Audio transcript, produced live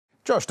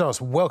Josh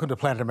Doss, welcome to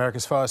Planet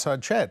America's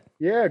Fireside Chat.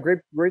 Yeah, great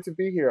to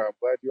be here. I'm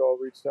glad you all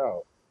reached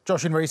out.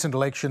 Josh, in recent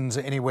elections,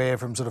 anywhere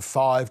from sort of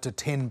 5 to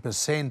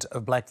 10%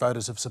 of black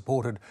voters have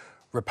supported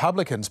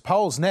Republicans.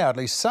 Polls now, at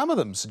least some of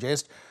them,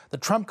 suggest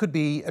that Trump could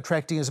be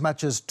attracting as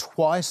much as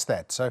twice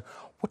that. So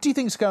what do you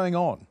think is going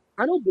on?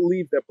 I don't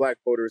believe that black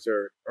voters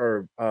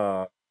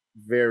are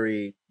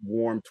very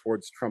warm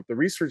towards Trump. The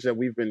research that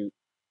we've been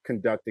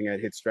conducting at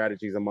Hit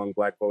Strategies among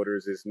black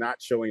voters is not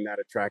showing that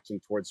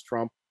attraction towards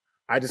Trump.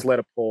 I just led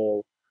a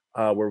poll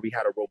where we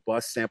had a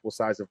robust sample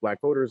size of black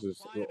voters. It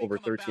was over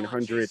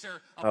 1,300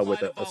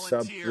 with a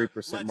sub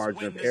 3%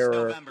 margin of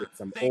error, with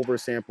some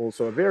oversamples.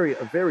 So a very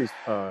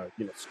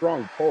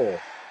strong poll.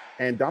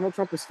 And Donald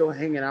Trump is still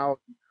hanging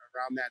out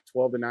around that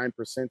 12 to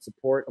 9%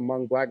 support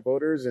among black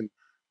voters, and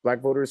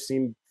black voters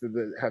seem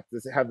to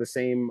have the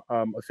same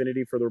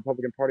affinity for the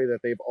Republican Party that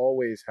they've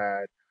always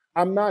had.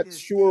 I'm not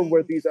sure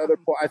where these other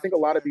polls, I think a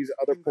lot of these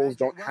other polls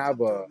don't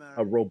have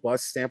a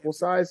robust sample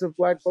size of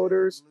black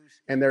voters,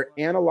 and they're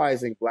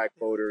analyzing black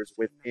voters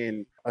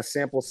within a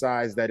sample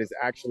size that is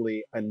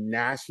actually a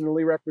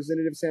nationally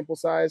representative sample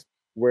size,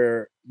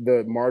 where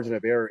the margin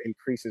of error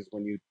increases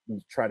when you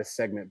try to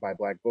segment by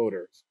black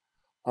voters.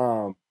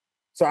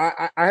 So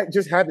I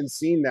just haven't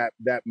seen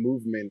that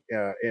movement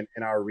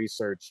in our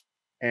research.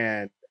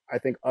 And I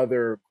think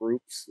other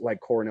groups like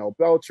Cornell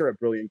Belcher at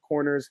Brilliant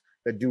Corners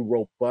that do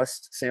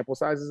robust sample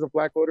sizes of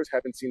black voters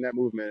haven't seen that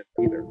movement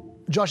either.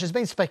 Josh, there's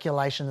been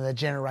speculation that a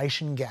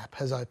generation gap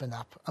has opened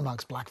up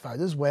amongst black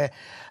voters, where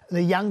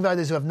the young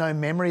voters who have no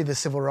memory of the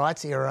civil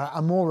rights era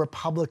are more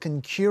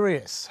Republican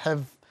curious.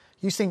 Have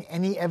you seen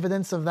any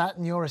evidence of that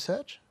in your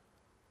research?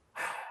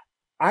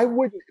 I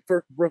wouldn't.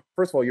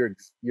 First of all,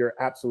 you're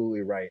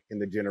absolutely right in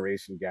the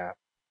generation gap.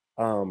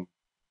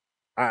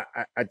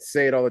 I'd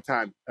say it all the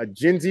time.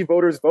 Gen Z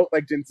voters vote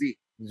like Gen Z.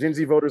 Gen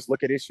Z voters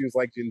look at issues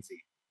like Gen Z,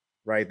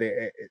 right?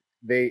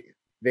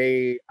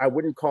 They I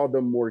wouldn't call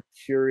them more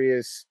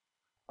curious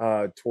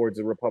towards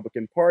the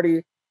Republican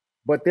Party,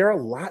 but they're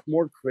a lot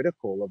more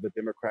critical of the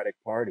Democratic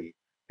Party.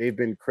 They've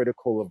been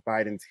critical of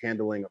Biden's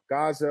handling of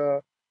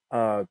Gaza.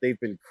 They've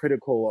been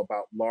critical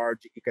about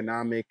large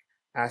economic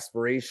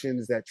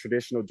aspirations that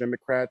traditional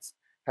Democrats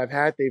have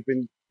had.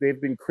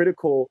 They've been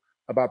critical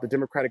about the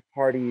Democratic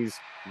Party's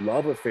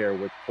love affair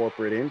with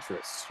corporate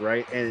interests,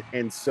 right?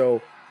 And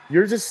so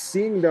you're just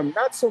seeing them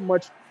not so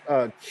much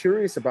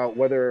curious about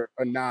whether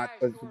or not,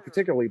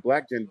 particularly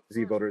black Gen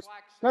Z voters,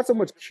 not so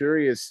much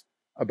curious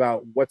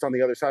about what's on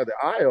the other side of the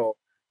aisle,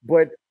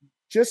 but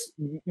just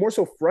more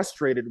so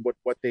frustrated with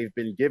what they've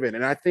been given.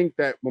 And I think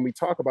that when we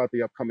talk about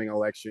the upcoming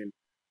election,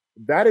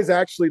 that is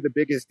actually the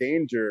biggest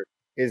danger,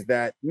 is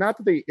that not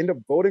that they end up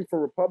voting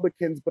for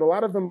Republicans, but a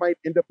lot of them might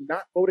end up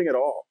not voting at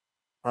all.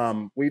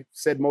 We've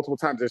said multiple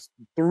times, there's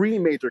 3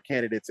 major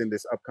candidates in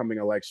this upcoming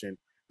election: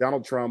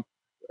 Donald Trump,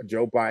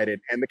 Joe Biden,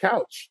 and the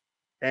couch.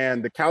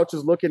 And the couch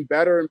is looking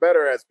better and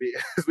better as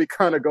we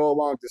kind of go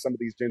along to some of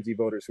these Gen Z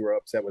voters who are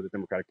upset with the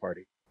Democratic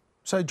Party.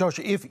 So, Josh,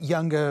 if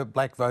younger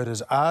black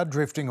voters are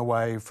drifting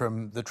away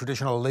from the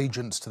traditional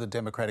allegiance to the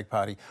Democratic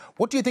Party,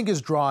 what do you think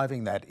is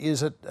driving that?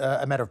 Is it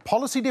a matter of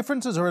policy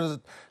differences, or is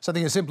it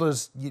something as simple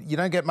as you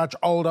don't get much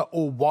older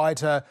or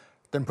whiter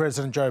than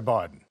President Joe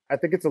Biden? I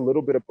think it's a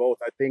little bit of both.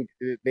 I think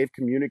they've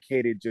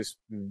communicated just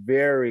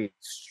very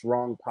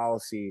strong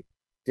policy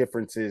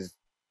differences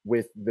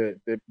with the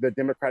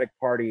Democratic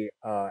Party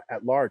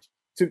at large.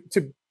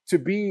 To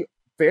be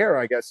fair,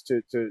 I guess,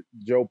 to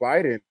Joe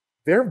Biden,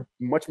 they're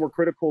much more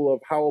critical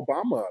of how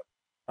Obama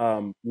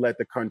led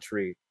the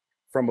country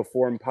from a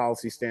foreign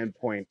policy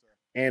standpoint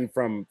and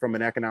from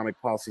an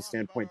economic policy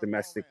standpoint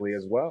domestically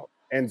as well.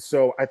 And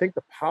so I think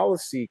the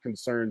policy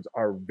concerns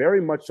are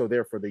very much so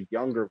there for the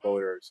younger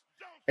voters.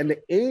 And the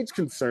age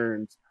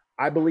concerns,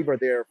 I believe, are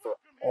there for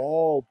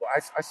all.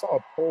 I saw a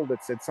poll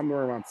that said somewhere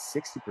around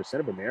 60%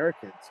 of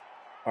Americans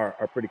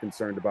are pretty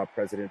concerned about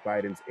President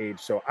Biden's age.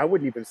 So I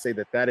wouldn't even say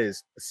that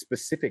is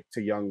specific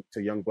to young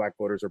black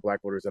voters or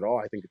black voters at all.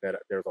 I think that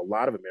there's a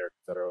lot of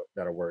Americans that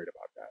are worried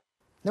about that.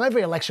 Now,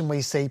 every election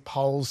we see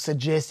polls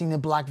suggesting that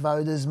black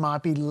voters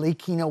might be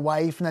leaking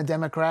away from the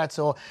Democrats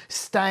or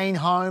staying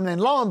home,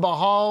 and lo and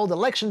behold,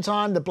 election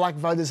time, the black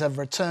voters have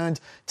returned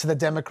to the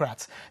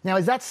Democrats. Now,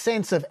 is that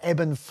sense of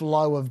ebb and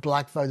flow of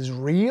black voters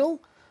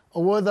real,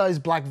 or were those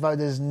black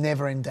voters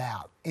never in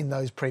doubt in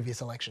those previous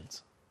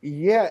elections?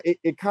 Yeah,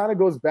 it kind of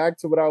goes back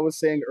to what I was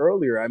saying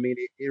earlier. I mean,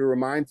 it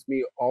reminds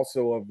me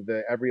also of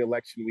every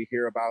election we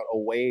hear about a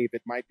wave.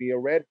 It might be a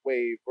red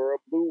wave or a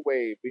blue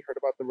wave. We heard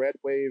about the red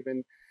wave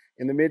in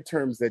the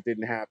midterms that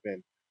didn't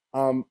happen.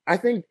 I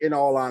think, in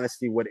all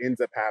honesty, what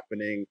ends up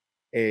happening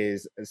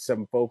is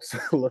some folks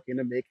looking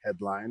to make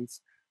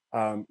headlines,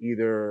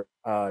 either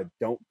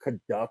don't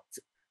conduct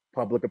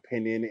public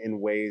opinion in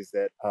ways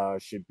that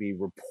should be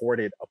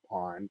reported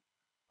upon,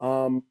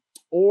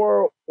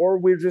 or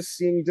we're just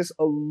seeing just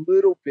a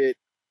little bit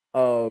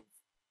of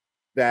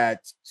that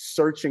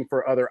searching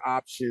for other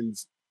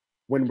options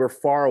when we're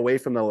far away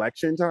from the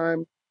election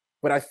time.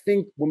 But I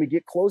think when we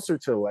get closer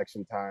to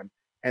election time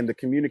and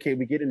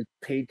we get in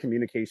paid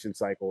communication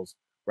cycles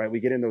right? We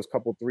get in those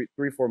couple,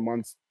 4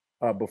 months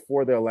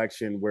before the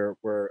election where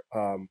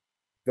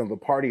the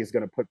party is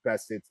going to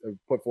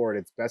put forward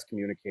its best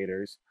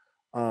communicators.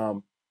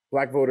 Um,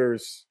 Black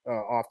voters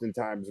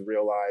oftentimes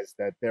realize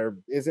that there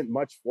isn't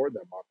much for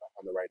them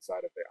on the right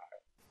side of the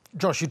aisle.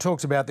 Josh, you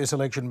talked about this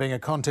election being a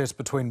contest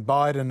between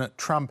Biden,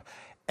 Trump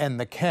and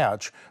the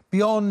couch.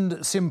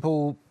 Beyond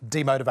simple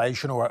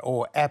demotivation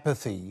or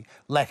apathy,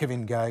 lack of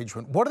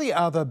engagement, what are the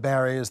other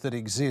barriers that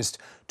exist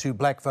to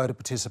black voter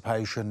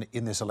participation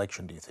in this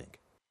election, do you think?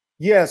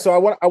 Yeah, so I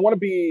want to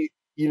be,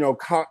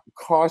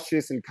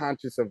 cautious and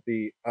conscious of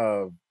the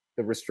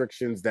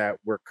restrictions that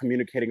we're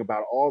communicating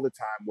about all the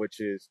time,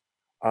 which is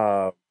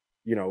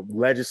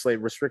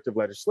restrictive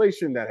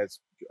legislation that has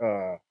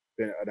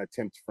been an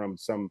attempt from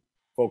some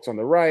folks on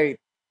the right,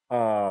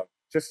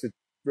 just to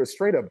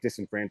straight up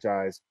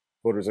disenfranchise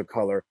voters of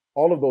color.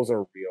 All of those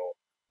are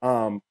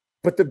real.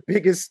 But the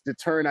biggest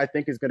deterrent, I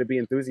think, is going to be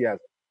enthusiasm.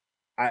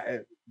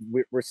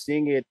 We're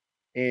seeing it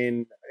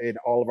in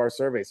all of our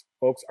surveys.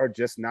 Folks are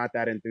just not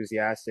that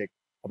enthusiastic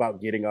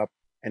about getting up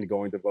and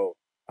going to vote.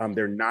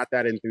 They're not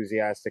that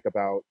enthusiastic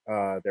about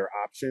their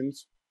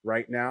options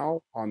right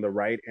now on the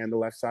right and the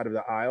left side of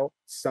the aisle.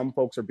 Some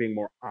folks are being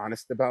more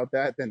honest about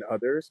that than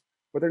others,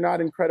 but they're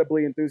not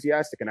incredibly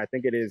enthusiastic. And I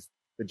think it is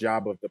the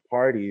job of the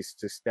parties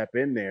to step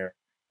in there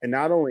and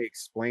not only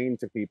explain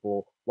to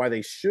people why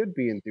they should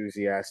be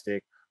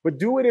enthusiastic, but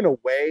do it in a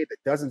way that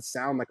doesn't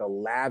sound like a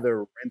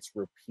lather, rinse,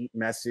 repeat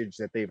message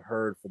that they've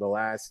heard for the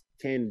last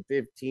 10,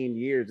 15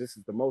 years. This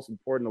is the most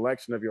important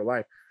election of your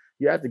life.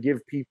 You have to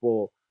give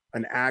people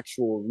an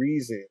actual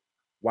reason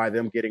why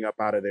them getting up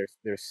out of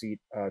their seat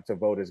to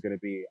vote is going to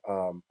be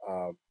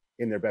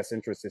in their best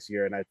interest this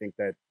year. And I think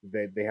that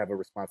they have a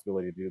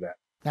responsibility to do that.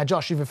 Now,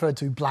 Josh, you've referred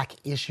to black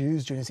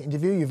issues during this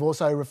interview. You've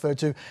also referred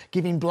to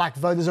giving black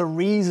voters a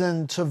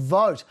reason to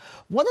vote.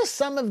 What are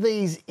some of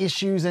these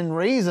issues and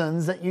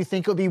reasons that you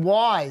think would be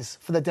wise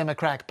for the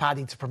Democratic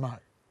Party to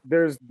promote?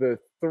 There's the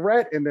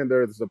threat and then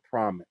there's the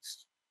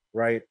promise,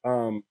 right?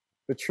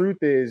 The truth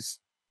is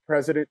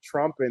President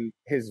Trump and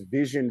his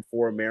vision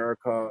for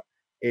America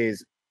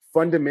is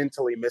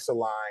fundamentally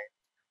misaligned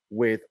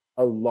with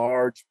a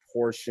large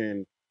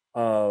portion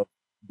of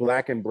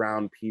Black and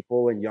brown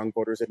people and young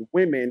voters and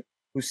women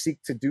who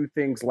seek to do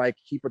things like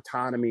keep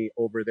autonomy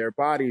over their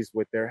bodies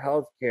with their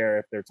health care,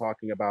 if they're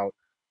talking about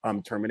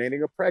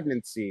terminating a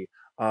pregnancy,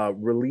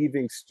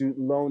 relieving student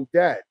loan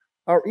debt,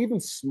 or even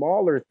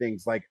smaller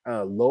things like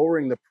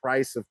lowering the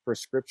price of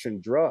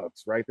prescription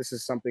drugs, right? This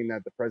is something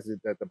that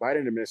the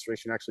Biden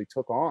administration actually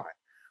took on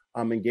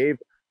and gave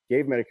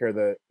Medicare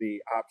the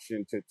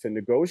option to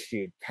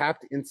negotiate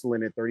capped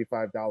insulin at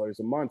 $35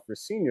 a month for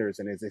seniors,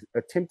 and is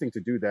attempting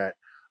to do that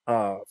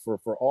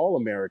for all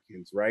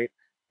Americans, right?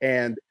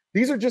 And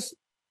these are just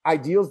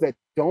ideals that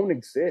don't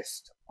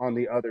exist on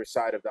the other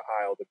side of the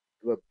aisle.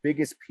 The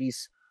biggest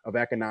piece of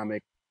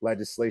economic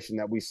legislation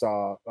that we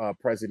saw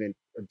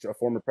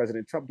former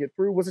President Trump get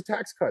through was a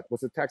tax cut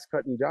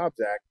and Jobs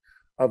Act,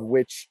 of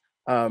which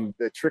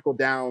the trickle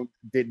down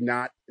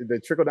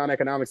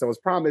economics that was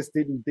promised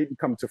didn't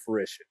come to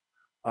fruition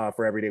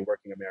for everyday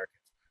working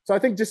Americans. So I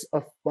think just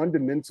a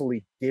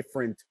fundamentally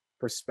different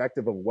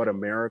perspective of what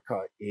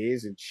America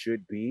is and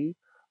should be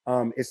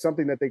is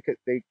something that they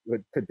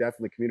could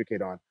definitely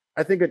communicate on.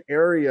 I think an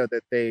area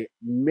that they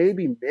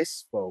maybe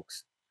miss,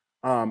 folks,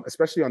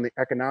 especially on the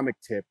economic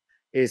tip,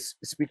 is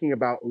speaking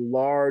about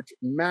large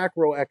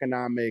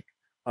macroeconomic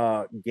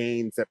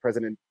gains that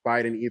President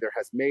Biden either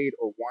has made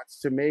or wants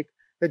to make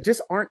that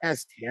just aren't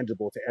as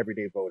tangible to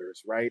everyday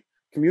voters, right?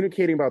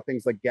 Communicating about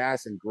things like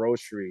gas and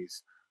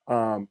groceries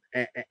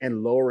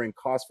and lowering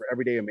costs for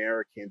everyday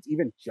Americans,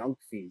 even junk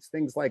fees,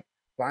 things like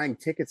buying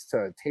tickets to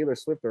a Taylor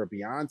Swift or a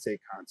Beyonce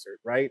concert,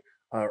 right?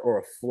 Or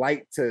a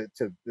flight to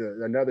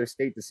another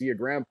state to see your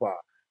grandpa,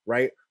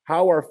 right?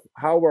 How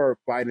are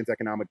Biden's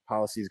economic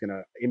policies going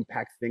to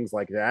impact things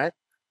like that?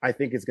 I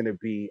think is going to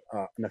be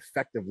an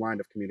effective line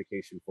of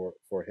communication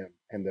for him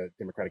and the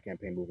Democratic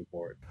campaign moving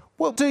forward.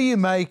 What do you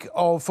make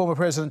of former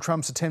President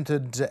Trump's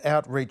attempted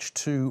outreach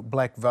to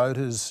black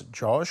voters,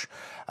 Josh?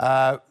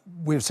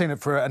 We've seen it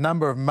for a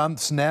number of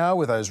months now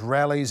with those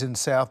rallies in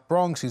South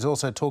Bronx. He's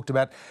also talked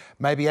about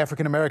maybe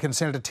African-American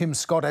Senator Tim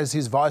Scott as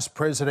his vice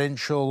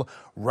presidential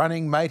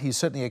running mate. He's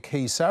certainly a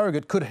key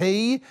surrogate. Could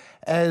he,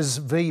 as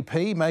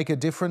VP, make a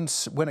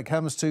difference when it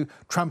comes to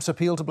Trump's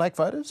appeal to black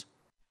voters?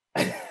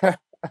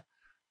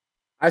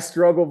 I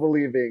struggle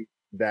believing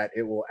that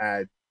it will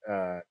add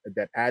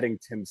that adding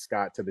Tim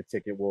Scott to the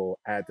ticket will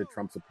add to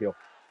Trump's appeal.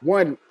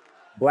 One,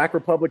 Black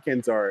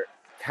Republicans are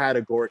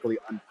categorically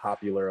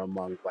unpopular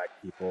among Black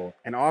people,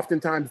 and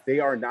oftentimes they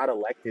are not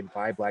elected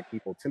by Black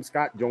people. Tim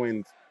Scott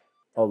joins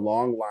a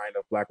long line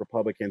of Black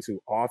Republicans who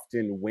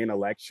often win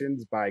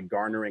elections by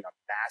garnering a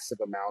massive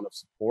amount of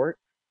support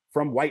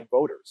from white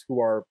voters who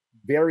are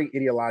very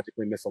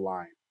ideologically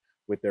misaligned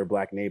with their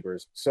Black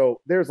neighbors.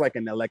 So there's like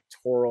an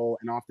electoral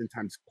and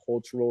oftentimes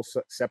cultural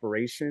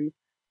separation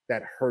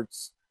that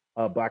hurts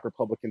Black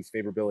Republicans'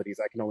 favorabilities.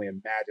 I can only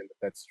imagine that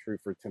that's true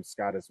for Tim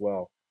Scott as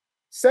well.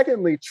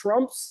 Secondly,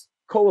 Trump's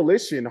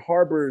coalition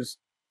harbors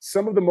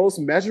some of the most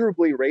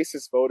measurably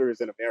racist voters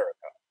in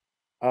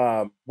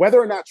America. Whether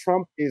or not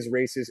Trump is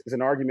racist is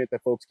an argument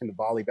that folks can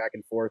volley back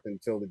and forth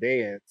until the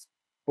day ends.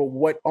 But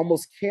what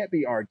almost can't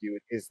be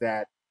argued is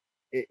that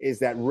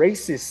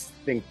racists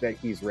think that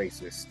he's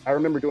racist. I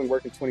remember doing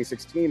work in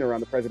 2016 around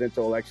the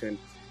presidential election,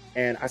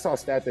 and I saw a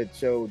stat that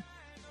showed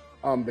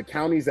the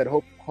counties that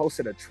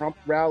hosted a Trump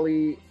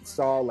rally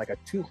saw like a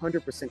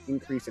 200%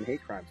 increase in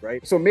hate crimes,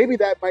 right? So maybe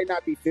that might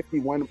not be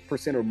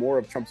 51% or more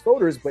of Trump's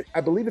voters, but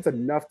I believe it's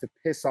enough to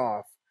piss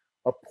off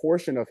a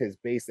portion of his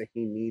base that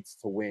he needs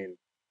to win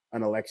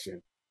an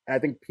election. And I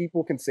think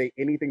people can say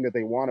anything that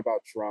they want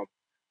about Trump,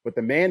 but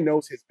the man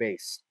knows his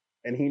base,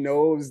 and he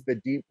knows the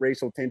deep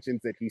racial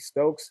tensions that he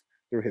stokes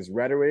through his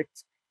rhetoric.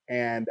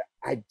 And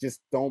I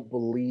just don't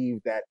believe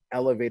that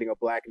elevating a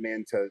black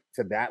man to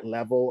that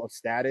level of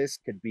status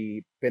could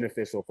be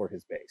beneficial for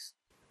his base.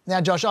 Now,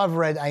 Josh, I've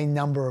read a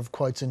number of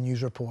quotes and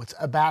news reports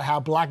about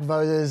how black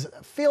voters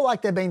feel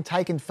like they're being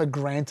taken for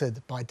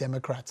granted by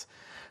Democrats.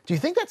 Do you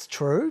think that's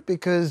true?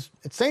 Because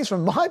it seems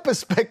from my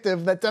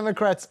perspective that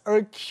Democrats are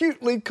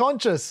acutely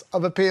conscious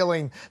of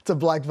appealing to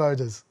black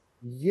voters.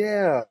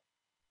 Yeah,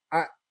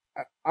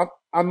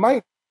 I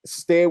might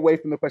stay away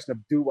from the question of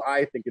do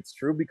I think it's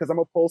true, because I'm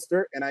a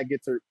pollster and I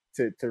get to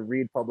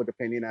read public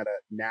opinion at a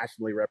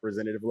nationally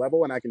representative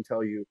level, and I can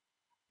tell you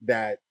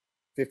that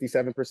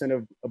 57%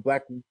 of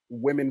black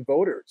women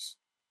voters,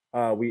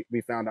 we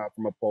found out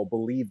from a poll,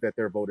 believe that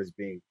their vote is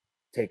being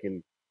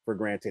taken for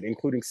granted,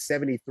 including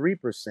 73%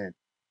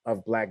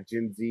 of black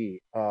Gen Z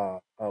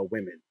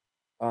women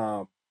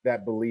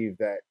that believe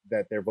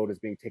that their vote is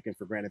being taken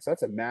for granted. So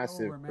that's a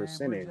massive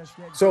percentage.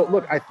 So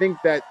look, I think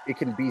that it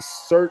can be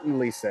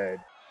certainly said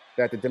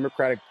that the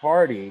Democratic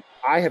Party,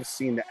 I have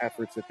seen the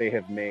efforts that they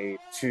have made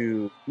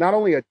to not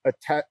only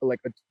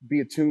be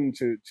attuned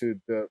to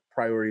the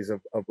priorities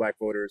of black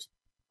voters.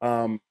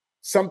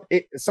 Some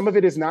of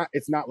it is not,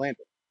 it's not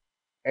landed,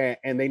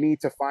 and they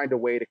need to find a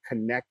way to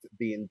connect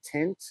the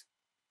intent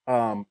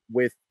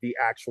with the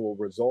actual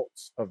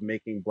results of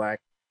making black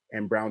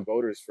and brown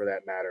voters, for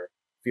that matter,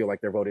 feel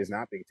like their vote is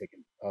not being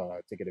taken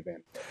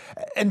advantage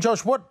of. And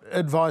Josh, what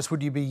advice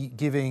would you be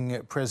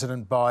giving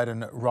President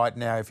Biden right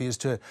now if he is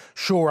to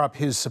shore up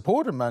his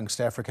support amongst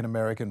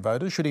African-American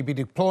voters? Should he be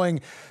deploying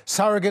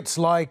surrogates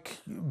like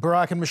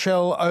Barack and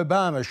Michelle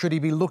Obama? Should he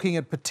be looking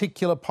at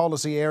particular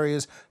policy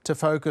areas to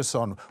focus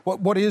on?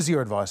 What is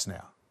your advice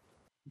now?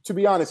 To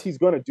be honest, he's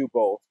going to do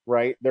both,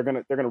 right? They're going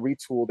to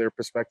retool their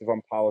perspective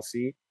on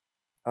policy.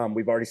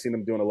 We've already seen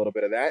them doing a little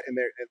bit of that, and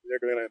they're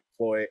going to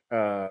employ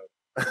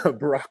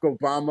Barack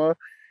Obama.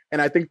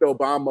 And I think the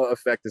Obama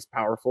effect is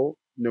powerful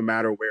no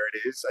matter where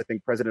it is. I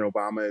think President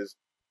Obama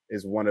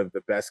is one of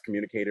the best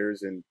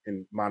communicators in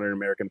modern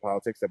American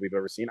politics that we've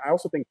ever seen. I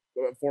also think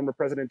former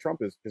President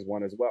Trump is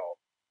one as well.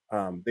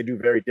 They do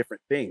very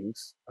different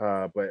things,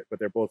 but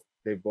they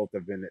both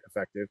have been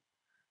effective.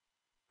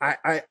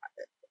 I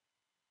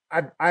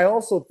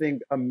also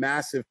think a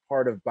massive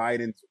part of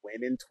Biden's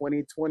win in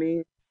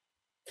 2020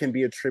 can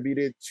be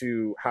attributed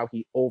to how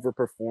he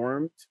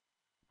overperformed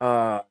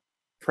former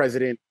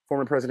President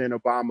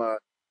Obama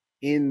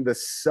in the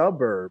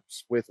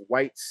suburbs with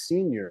white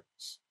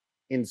seniors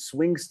in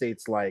swing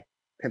states like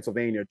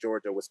Pennsylvania,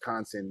 Georgia,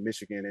 Wisconsin,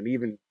 Michigan, and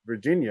even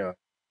Virginia.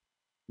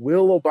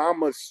 Will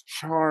Obama's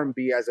charm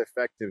be as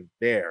effective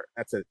there?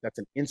 That's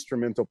an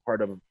instrumental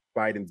part of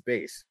Biden's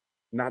base.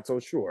 Not so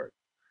sure.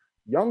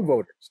 Young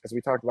voters, as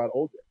we talked about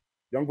older,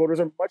 young voters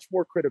are much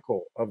more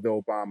critical of the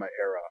Obama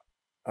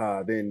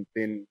era than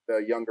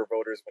the younger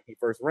voters when he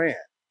first ran.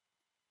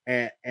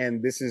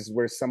 And this is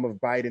where some of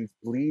Biden's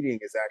bleeding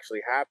is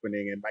actually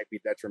happening and might be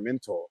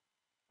detrimental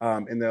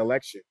in the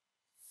election.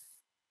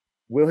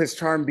 Will his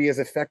charm be as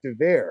effective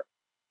there?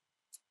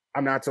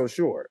 I'm not so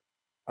sure.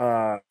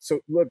 So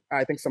look,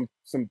 I think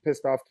some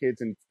pissed off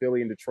kids in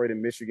Philly and Detroit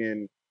and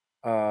Michigan,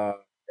 and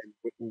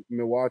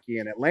Milwaukee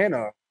and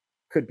Atlanta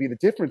could be the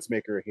difference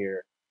maker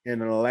here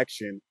in an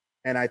election.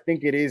 And I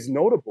think it is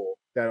notable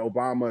that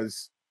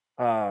Obama's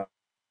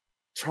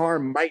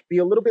charm might be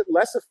a little bit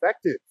less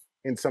effective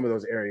in some of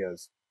those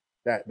areas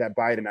that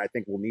Biden, I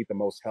think, will need the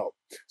most help.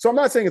 So I'm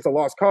not saying it's a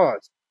lost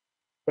cause,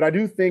 but I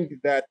do think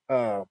that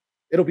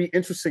it'll be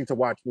interesting to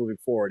watch moving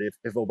forward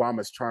if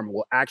Obama's charm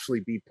will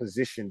actually be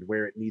positioned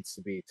where it needs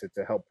to be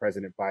to help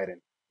President Biden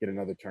get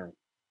another term.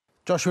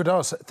 Joshua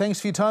Doss, thanks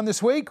for your time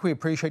this week. We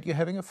appreciate you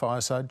having a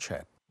fireside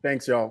chat.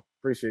 Thanks, y'all.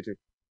 Appreciate you.